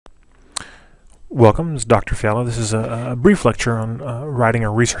Welcome, this is Dr. Fiala. This is a brief lecture on writing a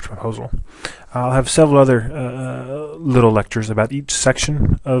research proposal. I'll have several other little lectures about each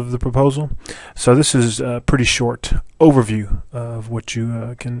section of the proposal. So this is a pretty short overview of what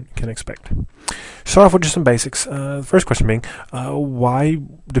you can expect. Start off with just some basics. The first question being, why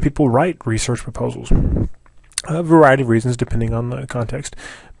do people write research proposals? A variety of reasons depending on the context.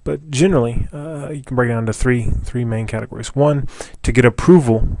 But generally, you can break it down into three main categories. One, to get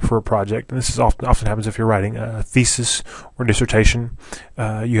approval for a project, and this is often happens if you're writing a thesis or dissertation.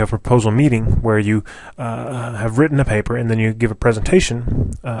 You have a proposal meeting where you have written a paper, and then you give a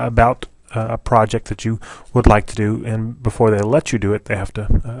presentation about a project that you would like to do, and before they let you do it, they have to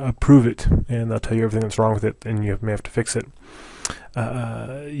approve it, and they'll tell you everything that's wrong with it, and you may have to fix it,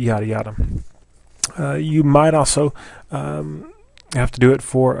 yada yada. You might also have to do it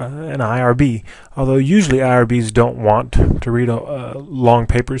for an IRB, although usually IRBs don't want to read long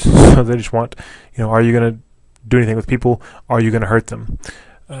papers, so they just want, are you going to do anything with people? Are you going to hurt them?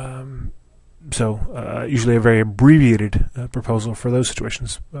 So usually a very abbreviated proposal for those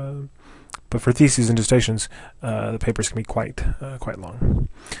situations. But for theses and dissertations, the papers can be quite long.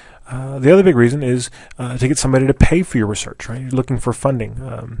 The other big reason is to get somebody to pay for your research, right? You're looking for funding.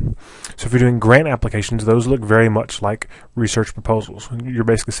 So if you're doing grant applications, those look very much like research proposals. You're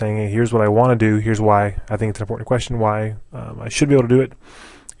basically saying, hey, here's what I want to do, here's why I think it's an important question, why I should be able to do it,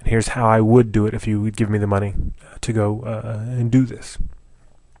 and here's how I would do it if you would give me the money to go and do this.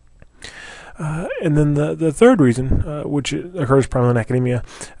 And then the third reason, which occurs primarily in academia,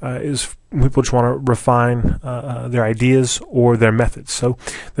 is people just want to refine their ideas or their methods. So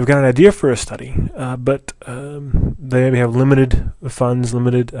they've got an idea for a study, but they maybe have limited funds,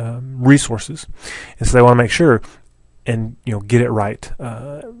 limited resources, and so they want to make sure and get it right,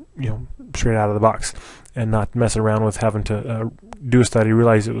 straight out of the box, and not mess around with having to do a study,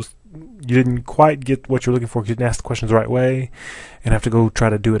 realize you didn't quite get what you're looking for because you didn't ask the questions the right way, and have to go try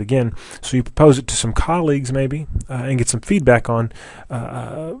to do it again. So you propose it to some colleagues maybe, and get some feedback on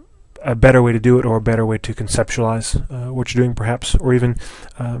a better way to do it, or a better way to conceptualize what you're doing perhaps, or even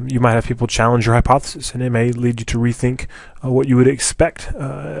you might have people challenge your hypothesis, and it may lead you to rethink what you would expect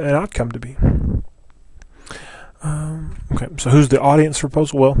an outcome to be. Okay, so who's the audience for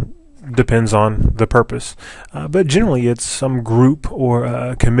proposal? Well, depends on the purpose, but generally it's some group or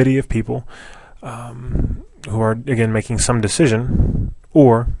a committee of people who are, again, making some decision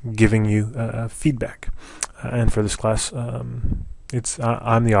or giving you feedback. And for this class, I'm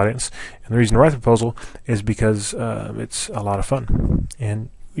the audience, and the reason to write the proposal is because it's a lot of fun, and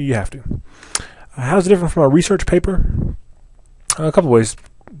you have to. How's it different from a research paper? A couple ways.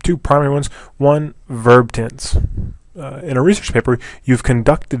 Two primary ones. One, verb tense. In a research paper, you've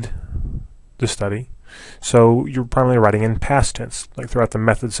conducted the study, so you're primarily writing in past tense, like throughout the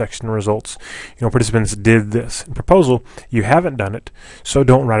method section results. Participants did this. In proposal, you haven't done it, so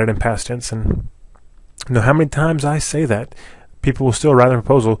don't write it in past tense. And how many times I say that, people will still write in a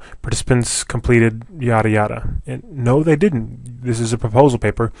proposal, participants completed yada yada. And no, they didn't. This is a proposal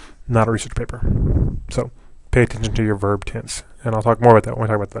paper, not a research paper. So pay attention to your verb tense. And I'll talk more about that when we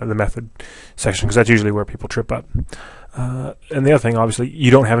talk about the method section, because that's usually where people trip up. And the other thing, obviously,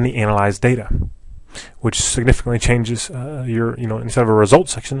 you don't have any analyzed data, which significantly changes your, instead of a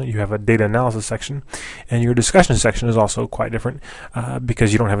results section, you have a data analysis section, and your discussion section is also quite different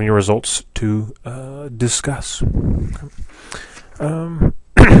because you don't have any results to discuss.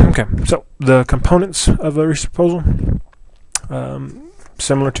 Okay, so the components of a research proposal.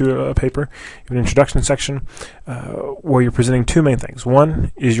 Similar to a paper, you have an introduction section where you're presenting two main things.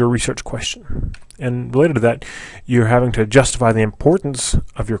 One is your research question, and related to that, you're having to justify the importance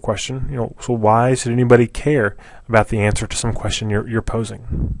of your question. So why should anybody care about the answer to some question you're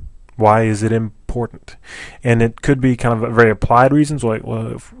posing? Why is it important? And it could be kind of a very applied reasons, like,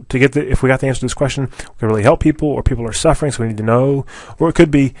 well, if we got the answer to this question, we can really help people, or people are suffering, so we need to know. Or it could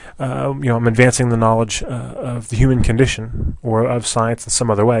be, I'm advancing the knowledge of the human condition or of science in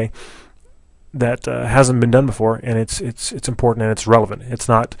some other way that hasn't been done before, and it's important and it's relevant. It's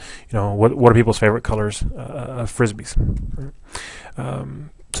not, what are people's favorite colors of frisbees?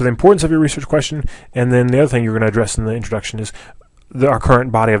 So the importance of your research question, and then the other thing you're going to address in the introduction is our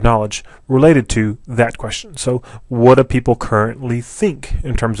current body of knowledge related to that question. So what do people currently think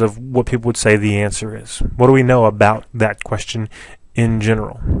in terms of what people would say the answer is? What do we know about that question in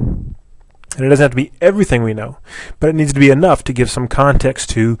general? And it doesn't have to be everything we know, but it needs to be enough to give some context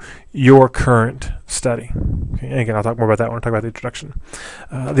to your current study. Okay, and again, I'll talk more about that when I talk about the introduction.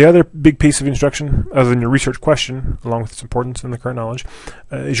 The other big piece of introduction, other than your research question, along with its importance in the current knowledge,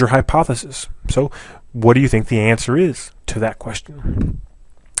 is your hypothesis. So what do you think the answer is to that question?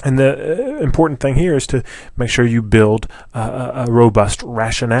 And the important thing here is to make sure you build a robust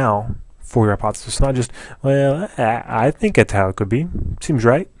rationale for your hypothesis. Not just, well, I think that's how it could be. Seems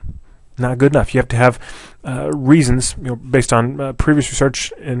right. Not good enough. You have to have reasons, based on previous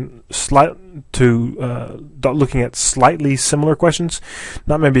research and looking at slightly similar questions,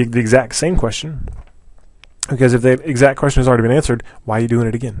 not maybe the exact same question. Because if the exact question has already been answered, why are you doing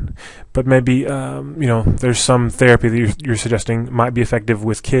it again? But maybe, there's some therapy that you're suggesting might be effective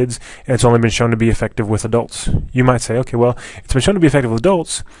with kids, and it's only been shown to be effective with adults. You might say, okay, well, it's been shown to be effective with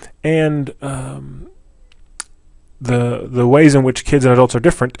adults, and the ways in which kids and adults are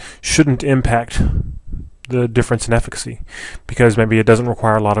different shouldn't impact the difference in efficacy, because maybe it doesn't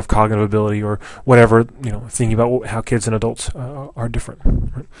require a lot of cognitive ability or whatever, thinking about how kids and adults are different.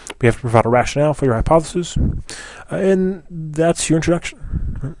 Right? We have to provide a rationale for your hypothesis, and that's your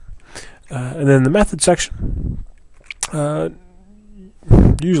introduction. Right? And then the method section,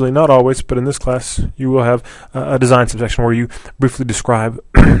 usually, not always, but in this class, you will have a design subsection where you briefly describe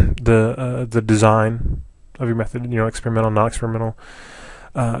the design of your method, experimental, non-experimental,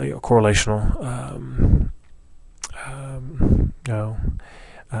 correlational,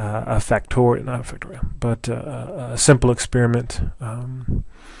 a factorial, not a factorial, but a simple experiment.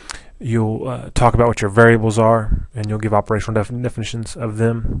 You'll talk about what your variables are, and you'll give operational definitions of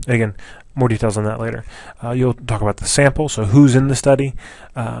them. Again, more details on that later. You'll talk about the sample, so who's in the study,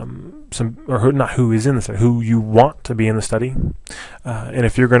 not who is in the study, who you want to be in the study, and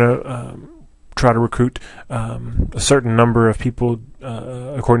if you're going to try to recruit a certain number of people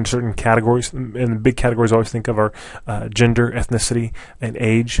according to certain categories. And the big categories I always think of are gender, ethnicity, and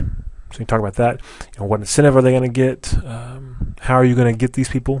age. So you talk about that. What incentive are they going to get? How are you going to get these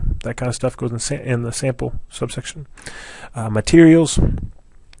people? That kind of stuff goes in the sample subsection. Materials,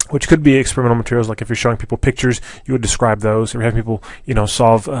 which could be experimental materials, like if you're showing people pictures, you would describe those. If you're having people,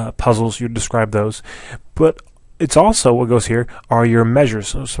 solve puzzles, you would describe those. But it's also, what goes here are your measures.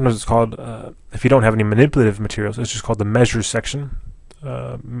 So sometimes it's called, if you don't have any manipulative materials, it's just called the measures section.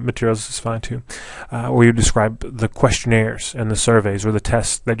 Materials is fine too, where you describe the questionnaires and the surveys or the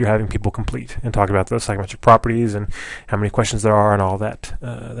tests that you're having people complete, and talk about the psychometric properties and how many questions there are and all that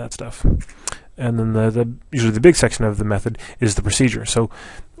stuff. And then usually the big section of the method is the procedure. So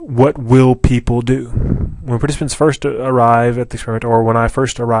what will people do when participants first arrive at the experiment, or when I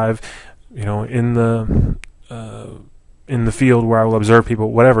first arrive, in the field where I will observe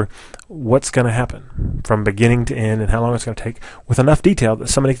people, whatever, what's going to happen from beginning to end, and how long it's going to take, with enough detail that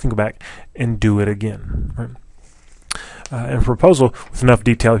somebody can go back and do it again. Right? And for a proposal, with enough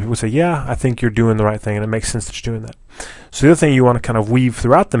detail, people say, yeah, I think you're doing the right thing, and it makes sense that you're doing that. So the other thing you want to kind of weave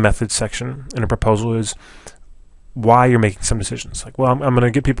throughout the method section in a proposal is why you're making some decisions. Like, well, I'm going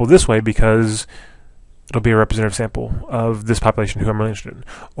to get people this way because it'll be a representative sample of this population who I'm really interested in.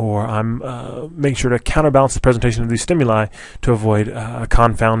 Or I'm making sure to counterbalance the presentation of these stimuli to avoid a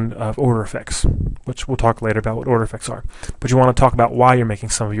confound of order effects, which we'll talk later about what order effects are. But you want to talk about why you're making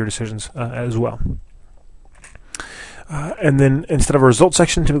some of your decisions as well. And then instead of a results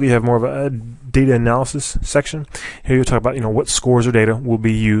section, typically you have more of a data analysis section. Here you'll talk about what scores or data will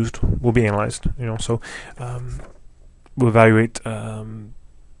be used, will be analyzed. So we'll evaluate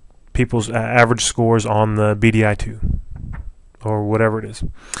people's average scores on the BDI-2 or whatever it is.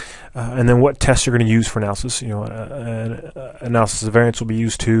 And then what tests you're going to use for analysis. Analysis of variance will be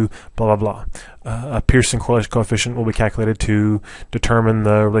used to blah, blah, blah. A Pearson correlation coefficient will be calculated to determine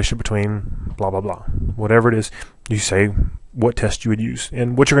the relationship between blah, blah, blah. Whatever it is, you say what test you would use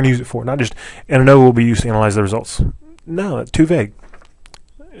and what you're going to use it for. Not just, and ANOVA will be used to analyze the results. No, that's too vague.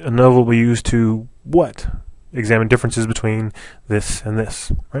 ANOVA will be used to what? Examine differences between this and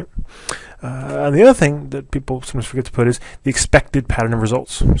this, right? And the other thing that people sometimes forget to put is the expected pattern of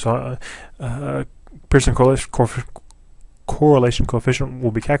results. So Pearson correlation coefficient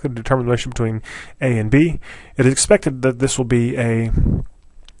will be calculated to determine the relationship between A and B. It is expected that this will be a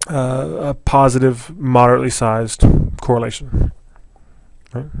positive, moderately sized correlation,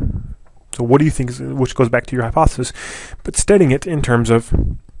 right? So what do you think is, which goes back to your hypothesis, but stating it in terms of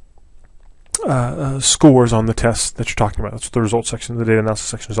scores on the tests that you're talking about. That's what the results section, the data analysis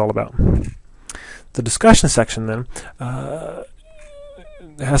section is all about. The discussion section then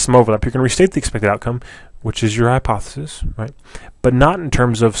has some overlap. You can restate the expected outcome, which is your hypothesis, right? But not in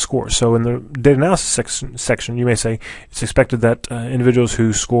terms of scores. So in the data analysis section, you may say it's expected that individuals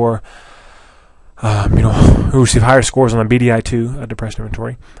who score, who receive higher scores on the BDI-2 depression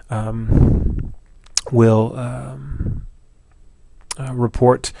inventory, will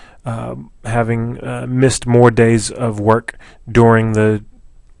report having missed more days of work during the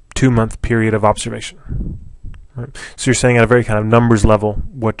 2-month period of observation. Right? So you're saying at a very kind of numbers level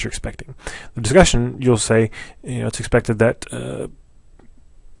what you're expecting. The discussion, you'll say, it's expected that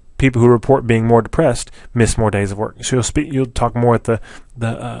people who report being more depressed miss more days of work. So you'll talk more at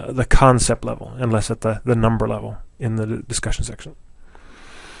the concept level and less at the number level in the discussion section.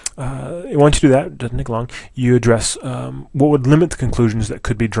 Once you do that, it doesn't take long, you address what would limit the conclusions that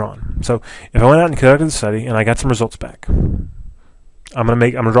could be drawn. So if I went out and conducted the study and I got some results back, I'm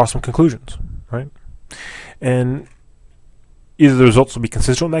gonna draw some conclusions, right? And either the results will be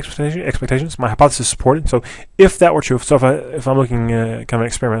consistent with my expectations, my hypothesis is supported. So if that were true, so if I'm looking kind of an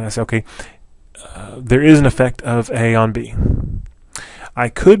experiment, I say, okay, there is an effect of A on B. I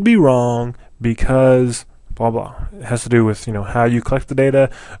could be wrong because blah blah. It has to do with how you collect the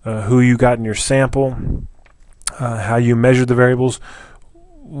data, who you got in your sample, how you measure the variables,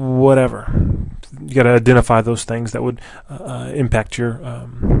 whatever. You got to identify those things that would impact your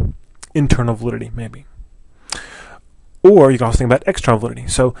internal validity, maybe. Or you can also think about external validity.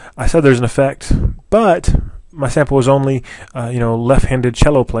 So I said there's an effect, but my sample was only left-handed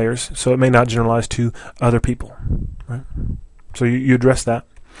cello players, so it may not generalize to other people, right? So you address that.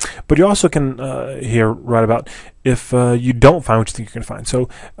 But you also can write about if you don't find what you think you're going to find. So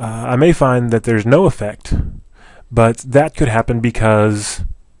I may find that there's no effect, but that could happen because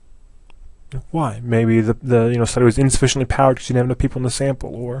why? Maybe the study was insufficiently powered because you didn't have enough people in the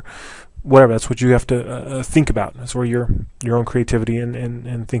sample, or whatever. That's what you have to think about. That's where your own creativity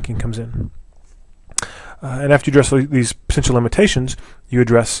and thinking comes in. And after you address these potential limitations, you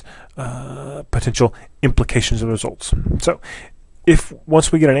address potential implications of the results. So if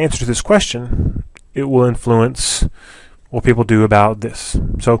once we get an answer to this question, it will influence what people do about this.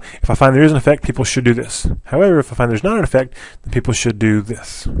 So if I find there is an effect, people should do this. However, if I find there's not an effect, then people should do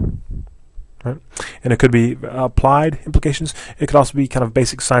this. Right? And it could be applied implications. It could also be kind of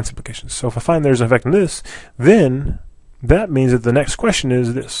basic science implications. So if I find there's an effect in this, then that means that the next question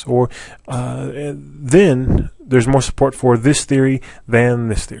is this, or then there's more support for this theory than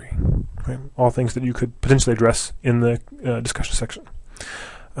this theory. Right? All things that you could potentially address in the discussion section.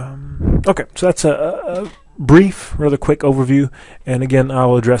 Okay, so that's a brief, rather quick overview, and again, I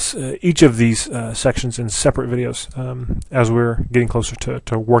will address each of these sections in separate videos as we're getting closer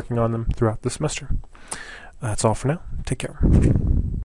to working on them throughout the semester. That's all for now. Take care.